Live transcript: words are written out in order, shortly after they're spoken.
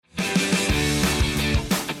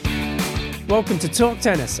Welcome to Talk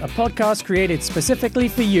Tennis, a podcast created specifically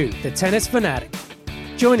for you, the tennis fanatic.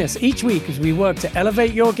 Join us each week as we work to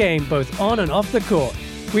elevate your game both on and off the court.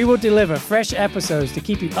 We will deliver fresh episodes to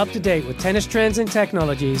keep you up to date with tennis trends and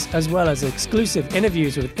technologies, as well as exclusive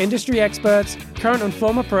interviews with industry experts, current and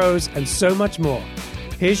former pros, and so much more.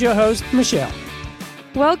 Here's your host, Michelle.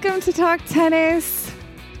 Welcome to Talk Tennis.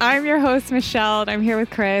 I'm your host, Michelle, and I'm here with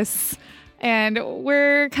Chris. And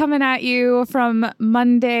we're coming at you from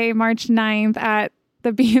Monday, March 9th at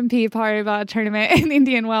the BNP Paribas tournament in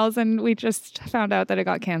Indian Wells, and we just found out that it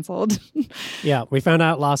got canceled. Yeah, we found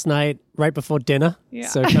out last night right before dinner, Yeah.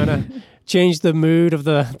 so kind of changed the mood of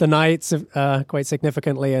the nights quite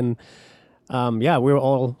significantly, and we were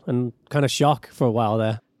all in kind of shock for a while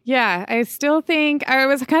there. Yeah, I still think I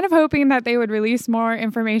was kind of hoping that they would release more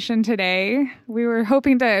information today. We were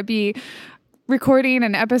hoping to be recording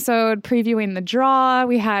an episode previewing the draw.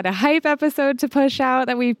 We had a hype episode to push out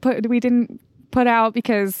that we didn't put out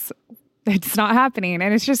because it's not happening.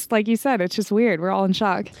 And it's just, like you said, it's just weird. We're all in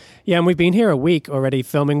shock. Yeah, and we've been here a week already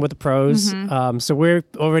filming with the pros. So we're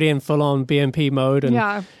already in full-on BNP mode. And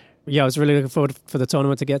I was really looking forward for the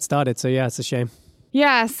tournament to get started. So yeah, it's a shame.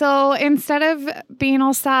 Yeah, so instead of being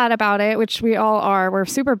all sad about it, which we all are, we're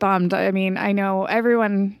super bummed. I mean, I know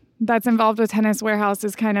everyone that's involved with Tennis Warehouse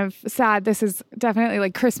is kind of sad. This is definitely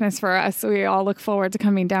like Christmas for us. So we all look forward to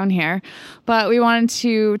coming down here. But we wanted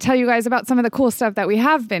to tell you guys about some of the cool stuff that we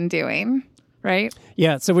have been doing, right?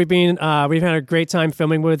 Yeah, so we've had a great time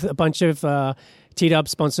filming with a bunch of T-Dub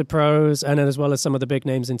sponsored pros, and then as well as some of the big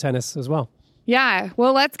names in tennis as well. Yeah,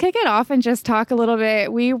 well, let's kick it off and just talk a little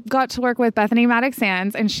bit. We got to work with Bethany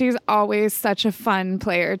Maddox-Sands, and she's always such a fun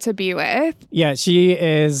player to be with. Yeah, she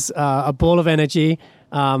is a ball of energy.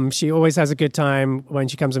 She always has a good time when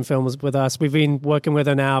she comes and films with us. We've been working with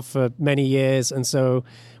her now for many years, and so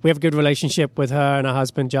we have a good relationship with her and her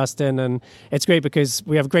husband, Justin, and it's great because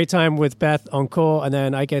we have a great time with Beth on court, and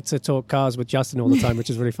then I get to talk cars with Justin all the time, which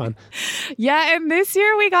is really fun. Yeah, and this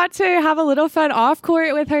year we got to have a little fun off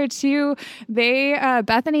court with her too.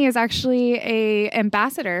 Bethany is actually a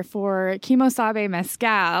ambassador for Kimosabe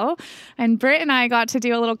Mezcal, and Britt and I got to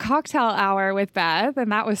do a little cocktail hour with Beth,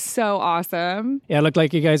 and that was so awesome. Yeah, it looked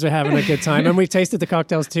like you guys were having a good time, and we tasted the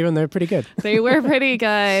cocktails too, and they're pretty good. They were pretty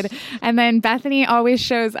good. And then Bethany always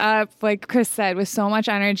shows up, like Chris said, with so much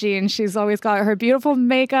energy, and she's always got her beautiful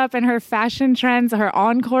makeup and her fashion trends, her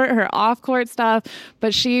on-court, her off-court stuff,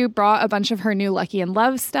 but she brought a bunch of her new Lucky in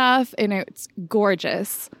Love stuff, and it's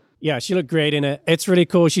gorgeous. Yeah, she looked great in it. It's really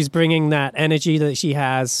cool. She's bringing that energy that she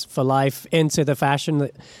has for life into the fashion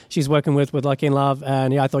that she's working with Lucky in Love.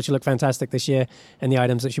 And yeah, I thought she looked fantastic this year in the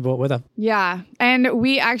items that she brought with her. Yeah, and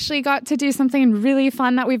we actually got to do something really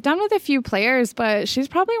fun that we've done with a few players, but she's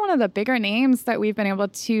probably one of the bigger names that we've been able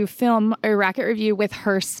to film a racket review with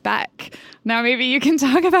her spec. Now, maybe you can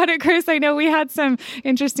talk about it, Chris. I know we had some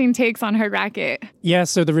interesting takes on her racket. Yeah,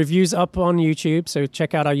 so the review's up on YouTube. So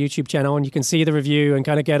check out our YouTube channel and you can see the review and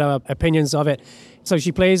kind of get our opinions of it. So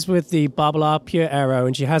she plays with the Babolat Pure Aero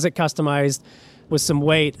and she has it customized with some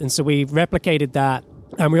weight. And so we replicated that.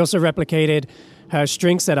 And we also replicated her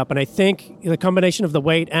string setup. And I think the combination of the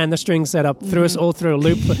weight and the string setup threw us all through a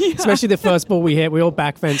loop, especially the first ball we hit. We all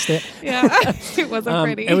back fenced it. Yeah, it wasn't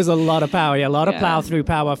pretty. It was a lot of power. Yeah, a lot of plow through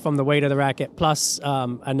power from the weight of the racket, plus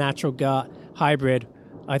a natural gut hybrid,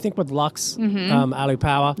 I think with Lux Alu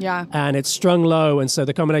power. Yeah. And it's strung low. And so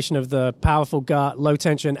the combination of the powerful gut, low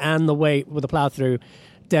tension, and the weight with the plow through,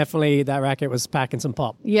 definitely that racket was packing some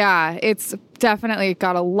pop. Yeah, it's definitely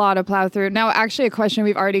got a lot of plow through. Now, actually, a question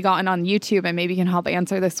we've already gotten on YouTube, and maybe you can help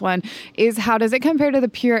answer this one, is how does it compare to the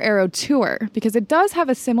Pure Aero Tour? Because it does have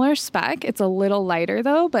a similar spec. It's a little lighter,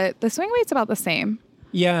 though, but the swing weight's about the same.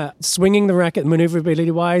 Yeah, swinging the racket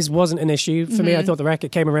maneuverability-wise wasn't an issue for me. I thought the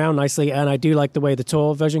racket came around nicely, and I do like the way the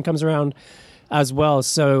Tour version comes around as well.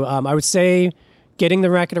 So I would say getting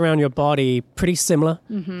the racket around your body, pretty similar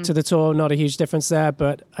to the Tour. Not a huge difference there,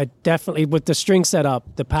 but I definitely, with the string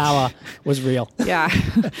setup, the power was real. Yeah,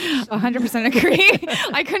 100% agree.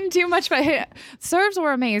 I couldn't do much, but serves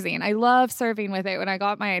were amazing. I love serving with it. When I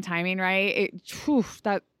got my timing right,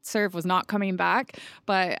 that serve was not coming back,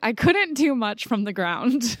 but I couldn't do much from the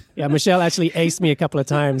ground. Yeah, Michelle actually aced me a couple of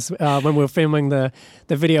times when we were filming the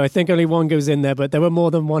video. I think only one goes in there, but there were more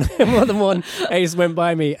than one ace went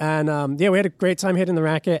by me. And we had a great time hitting the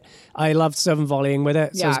racket. I loved serve and volleying with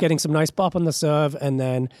it. So I was getting some nice pop on the serve, and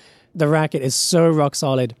then the racket is so rock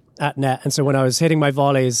solid at net. And so when I was hitting my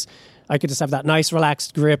volleys, I could just have that nice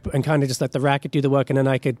relaxed grip and kind of just let the racket do the work, and then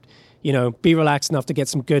I could be relaxed enough to get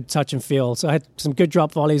some good touch and feel. So I had some good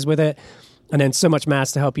drop volleys with it. and then so much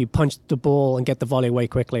mass to help you punch the ball and get the volley away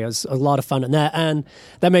quickly. It was a lot of fun in there, and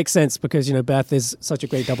that makes sense because, Beth is such a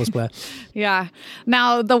great doubles player. Yeah.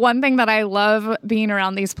 Now, the one thing that I love being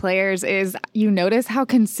around these players is you notice how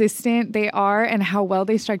consistent they are and how well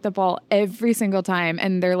they strike the ball every single time,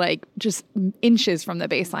 and they're like just inches from the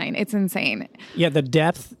baseline. It's insane. Yeah, the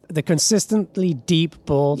depth, the consistently deep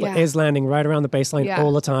ball that is landing right around the baseline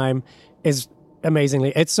all the time is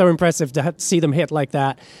amazingly. It's so impressive to see them hit like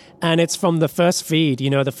that. And it's from the first feed,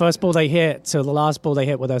 the first ball they hit to the last ball they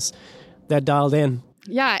hit with us, they're dialed in.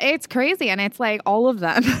 Yeah, it's crazy. And it's like all of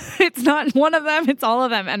them. It's not one of them, it's all of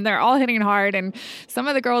them. And they're all hitting hard. And some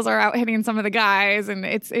of the girls are out hitting some of the guys. And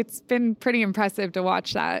it's been pretty impressive to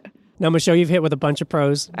watch that. Now, Michelle, you've hit with a bunch of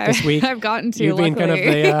pros this week. I've gotten to, You've been kind of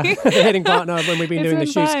the hitting partner when we've been doing the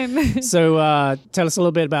shoots. Fun. So tell us a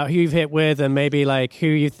little bit about who you've hit with and maybe like who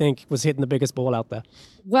you think was hitting the biggest ball out there.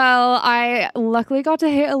 Well, I luckily got to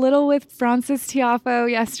hit a little with Francis Tiafoe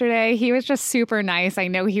yesterday. He was just super nice. I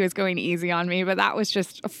know he was going easy on me, but that was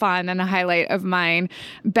just fun and a highlight of mine.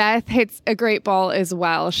 Beth hits a great ball as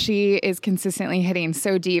well. She is consistently hitting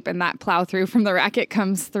so deep, and that plow through from the racket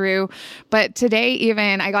comes through. But today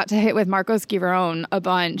even, I got to hit with Marcos Giverón a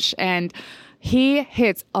bunch, and he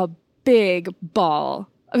hits a big ball.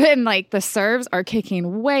 And like the serves are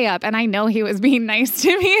kicking way up. And I know he was being nice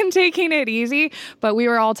to me and taking it easy, but we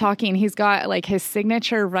were all talking. He's got like his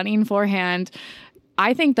signature running forehand.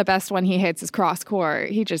 I think the best one he hits is cross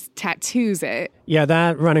court. He just tattoos it. Yeah,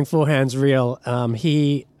 that running forehand's real.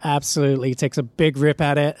 He absolutely takes a big rip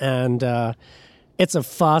at it, and it's a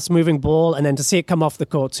fast-moving ball, and then to see it come off the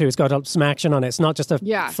court, too, it's got some action on it. It's not just a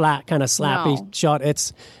flat, kind of slappy shot.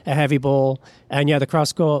 It's a heavy ball. And, the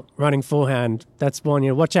cross-court running forehand, that's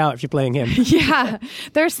one, watch out if you're playing him. Yeah.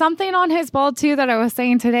 There's something on his ball, too, that I was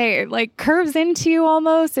saying today. It, like, curves into you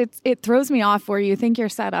almost. It throws me off where you think you're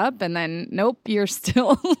set up, and then, nope, you're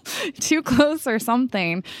still too close or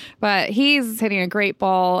something. But he's hitting a great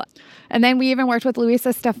ball. And then we even worked with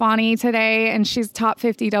Luisa Stefani today, and she's top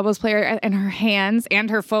 50 doubles player, and her hands and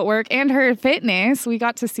her footwork and her fitness. We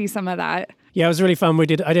got to see some of that. Yeah, it was really fun. I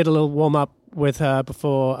did a little warm-up with her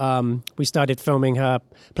before we started filming her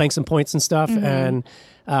playing some points and stuff. Mm-hmm.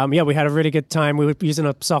 And we had a really good time. We were using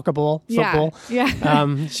a soccer ball, football.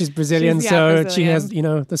 Yeah. She's Brazilian, Brazilian. She has,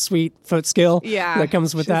 the sweet foot skill that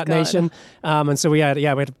comes with that nation. And so we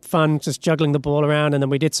had fun just juggling the ball around. And then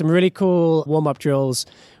we did some really cool warm-up drills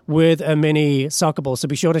with a mini soccer ball. So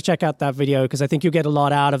be sure to check out that video because I think you'll get a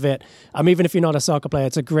lot out of it. Even if you're not a soccer player,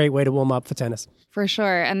 it's a great way to warm up for tennis. For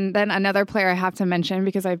sure. And then another player I have to mention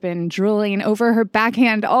because I've been drooling over her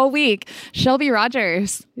backhand all week, Shelby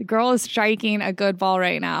Rogers. The girl is striking a good ball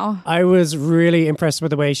right now. I was really impressed with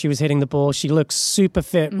the way she was hitting the ball. She looks super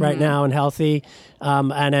fit right now and healthy.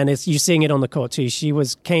 And then you're seeing it on the court too. She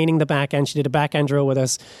was caning the backhand. She did a backhand drill with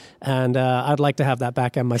us. And I'd like to have that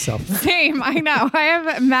backhand myself. Same. I know. I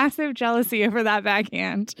have massive jealousy over that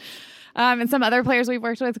backhand. And some other players we've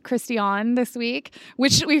worked with, Christiane this week,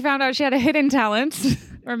 which we found out she had a hidden talent.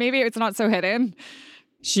 Or maybe it's not so hidden.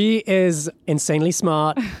 She is insanely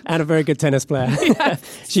smart and a very good tennis player.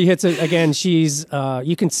 Yes. She hits it again. She's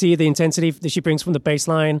you can see the intensity that she brings from the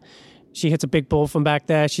baseline. She hits a big ball from back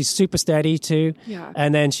there. She's super steady too. Yeah.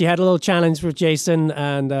 And then she had a little challenge with Jason,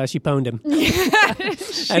 and she pwned him. Yeah,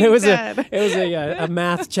 and it was a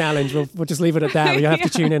math challenge. We'll just leave it at that. You'll have to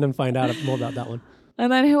tune in and find out more about that one.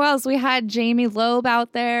 And then who else? We had Jamie Loeb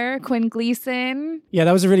out there, Quinn Gleason. Yeah,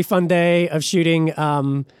 that was a really fun day of shooting.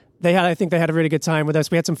 I think they had a really good time with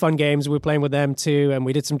us. We had some fun games. We were playing with them too, and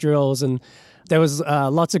we did some drills. And there was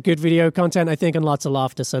lots of good video content, I think, and lots of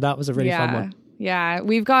laughter. So that was a really fun one. Yeah,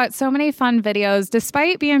 we've got so many fun videos.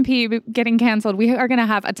 Despite BNP getting canceled, we are going to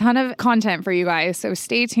have a ton of content for you guys. So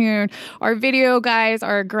stay tuned. Our video guys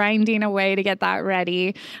are grinding away to get that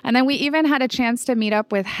ready. And then we even had a chance to meet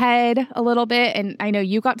up with Head a little bit. And I know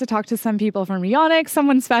you got to talk to some people from Yonex,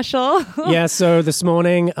 someone special. Yeah, so this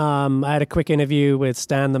morning I had a quick interview with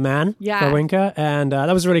Stan the Man, Wawrinka, and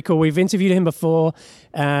that was really cool. We've interviewed him before,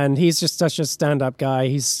 and he's just such a stand-up guy.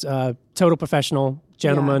 He's a total professional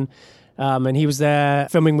gentleman. Yeah. And he was there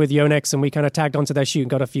filming with Yonex, and we kind of tagged onto their shoot and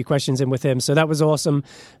got a few questions in with him. So that was awesome.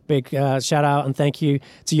 Big shout out and thank you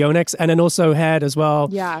to Yonex. And then also Head as well.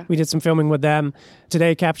 Yeah. We did some filming with them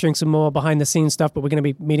today, capturing some more behind the scenes stuff, but we're going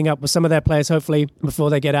to be meeting up with some of their players, hopefully, before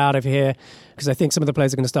they get out of here, because I think some of the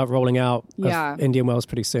players are going to start rolling out of Indian Wells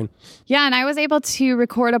pretty soon. Yeah, and I was able to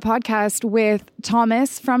record a podcast with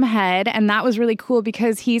Thomas from Head, and that was really cool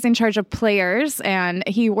because he's in charge of players, and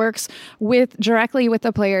he works directly with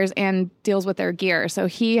the players and deals with their gear. So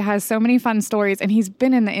he has so many fun stories, and he's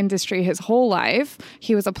been in the industry his whole life.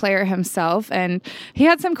 He was a player himself, and he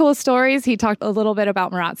had some cool stories. He talked a little bit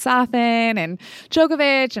about Marat Safin and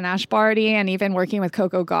Djokovic and Ash Barty, and even working with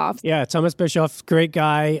Coco Gauff. Yeah, Thomas Bischoff, great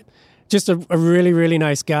guy. Just a really, really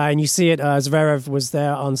nice guy. And you see it, Zverev was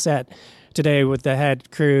there on set today with the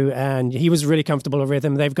head crew, and he was really comfortable with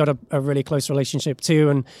him. They've got a really close relationship too.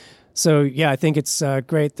 And so, yeah, I think it's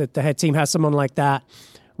great that the head team has someone like that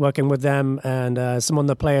working with them, and someone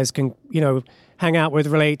the players can, hang out with,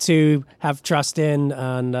 relate to, have trust in,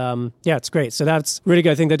 and yeah, it's great. So that's really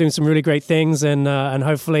good. I think they're doing some really great things, and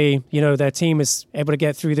hopefully, their team is able to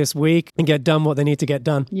get through this week and get done what they need to get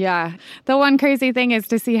done. Yeah. The one crazy thing is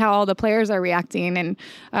to see how all the players are reacting.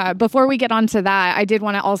 And before we get on to that, I did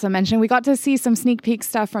want to also mention we got to see some sneak peek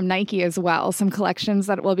stuff from Nike as well, some collections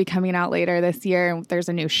that will be coming out later this year. There's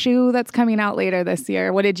a new shoe that's coming out later this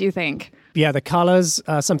year. What did you think? Yeah, the colors,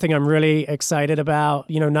 something I'm really excited about.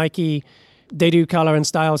 Nike, they do color and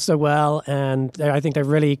style so well, and I think they're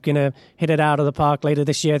really going to hit it out of the park later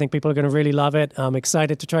this year. I think people are going to really love it. I'm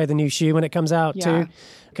excited to try the new shoe when it comes out too.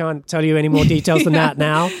 Can't tell you any more details than that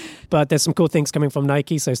now, but there's some cool things coming from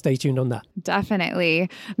Nike, so stay tuned on that. Definitely.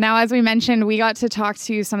 Now, as we mentioned, we got to talk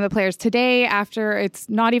to some of the players today after it's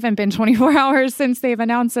not even been 24 hours since they've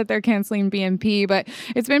announced that they're canceling BNP, but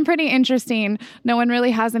it's been pretty interesting. No one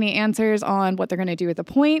really has any answers on what they're going to do with the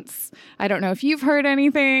points. I don't know if you've heard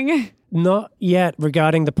anything. Not yet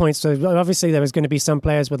regarding the points. So obviously there is going to be some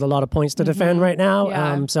players with a lot of points to defend right now.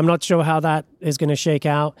 Yeah. So I'm not sure how that is going to shake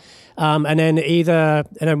out. And then either,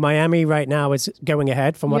 Miami right now is going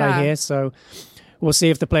ahead from what I hear. So we'll see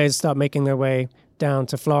if the players start making their way down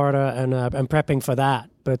to Florida and prepping for that.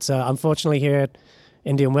 But unfortunately here at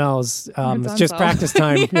Indian Wells, it's just practice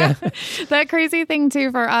time. Yeah. That crazy thing too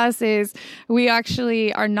for us is we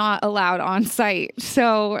actually are not allowed on site.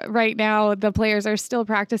 So right now the players are still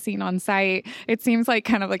practicing on site. It seems like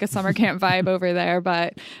kind of like a summer camp vibe over there,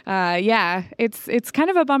 but yeah, it's kind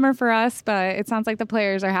of a bummer for us, but it sounds like the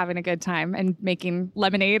players are having a good time and making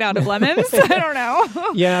lemonade out of lemons. I don't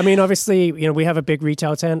know. Yeah, I mean, obviously, we have a big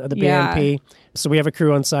retail tent at the BNP. So we have a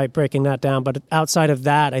crew on site breaking that down. But outside of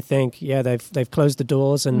that, I think, they've closed the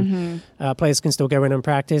doors, and players can still go in and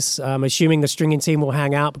practice. Assuming the stringing team will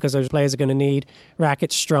hang out because those players are going to need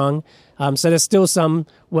rackets strung. So there's still some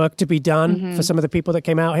work to be done for some of the people that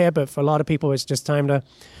came out here. But for a lot of people, it's just time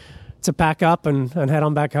to pack up and head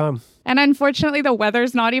on back home. And unfortunately, the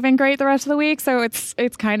weather's not even great the rest of the week. So it's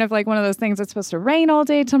kind of like one of those things that's supposed to rain all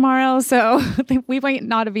day tomorrow. So we might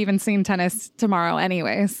not have even seen tennis tomorrow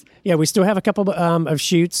anyways. Yeah, we still have a couple of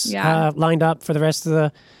shoots lined up for the rest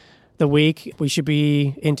of the week. We should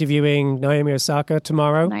be interviewing Naomi Osaka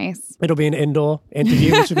tomorrow. Nice. It'll be an indoor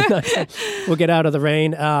interview, which will be nice. We'll get out of the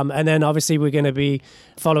rain. And then obviously we're going to be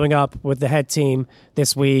following up with the head team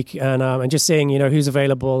this week and just seeing, who's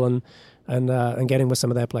available and getting with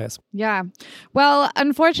some of their players. Yeah. Well,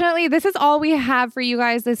 unfortunately, this is all we have for you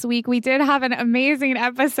guys this week. We did have an amazing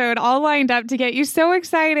episode all lined up to get you so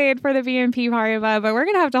excited for the BNP Paribas, but we're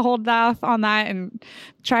going to have to hold off on that and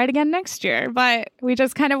try it again next year. But we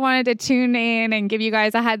just kind of wanted to tune in and give you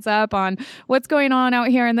guys a heads up on what's going on out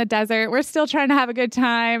here in the desert. We're still trying to have a good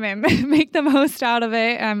time and make the most out of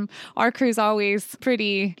it. Our crew's always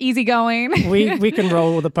pretty easygoing. We can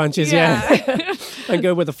roll with the punches, yeah. And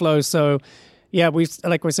go with the flow. So, yeah,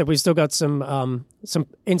 like we said, we've still got some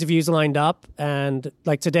interviews lined up, and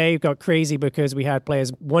like today got crazy because we had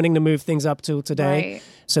players wanting to move things up till today,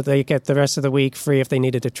 so they get the rest of the week free if they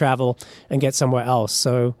needed to travel and get somewhere else.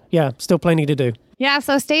 So, yeah, still plenty to do. Yeah,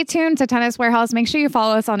 so stay tuned to Tennis Warehouse. Make sure you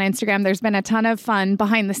follow us on Instagram. There's been a ton of fun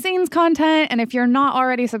behind the scenes content. And if you're not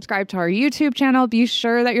already subscribed to our YouTube channel, be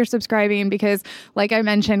sure that you're subscribing because, like I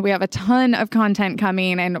mentioned, we have a ton of content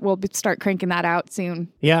coming and we'll start cranking that out soon.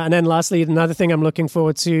 Yeah, and then lastly, another thing I'm looking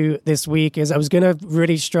forward to this week is I was going to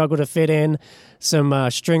really struggle to fit in some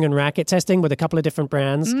string and racket testing with a couple of different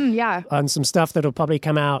brands. On some stuff that'll probably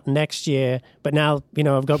come out next year. But now,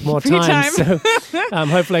 I've got more time. So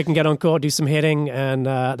hopefully I can get on court, do some hitting. And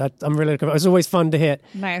that I'm really looking forward. It's always fun to hit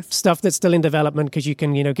stuff that's still in development because you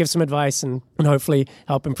can, give some advice and hopefully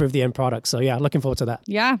help improve the end product. So, yeah, looking forward to that.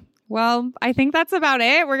 Yeah. Well, I think that's about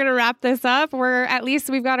it. We're going to wrap this up. At least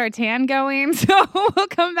we've got our tan going. So we'll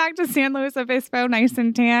come back to San Luis Obispo nice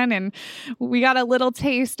and tan. And we got a little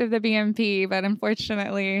taste of the BNP, but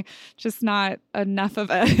unfortunately, just not enough of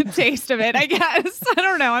a taste of it, I guess. I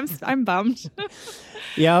don't know. I'm bummed.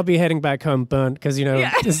 Yeah, I'll be heading back home burnt because,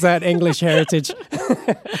 it's that English heritage.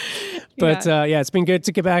 But it's been good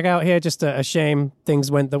to get back out here. Just a shame things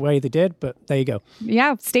went the way they did, but there you go.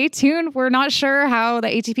 Yeah, stay tuned. We're not sure how the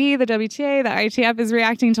ATP, the WTA, the ITF is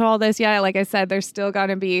reacting to all this yet. Like I said, there's still going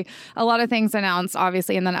to be a lot of things announced,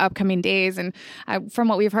 obviously, in the upcoming days. And from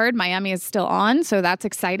what we've heard, Miami is still on, so that's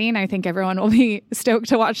exciting. I think everyone will be stoked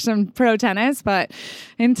to watch some pro tennis. But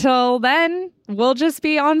until then, we'll just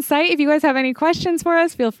be on site. If you guys have any questions for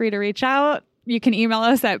us, feel free to reach out. You can email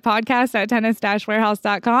us at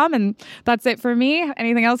podcast@tennis-warehouse.com. And that's it for me.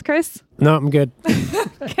 Anything else, Chris? No, I'm good.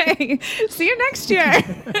 Okay. See you next year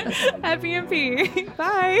at BMP.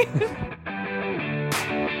 Bye.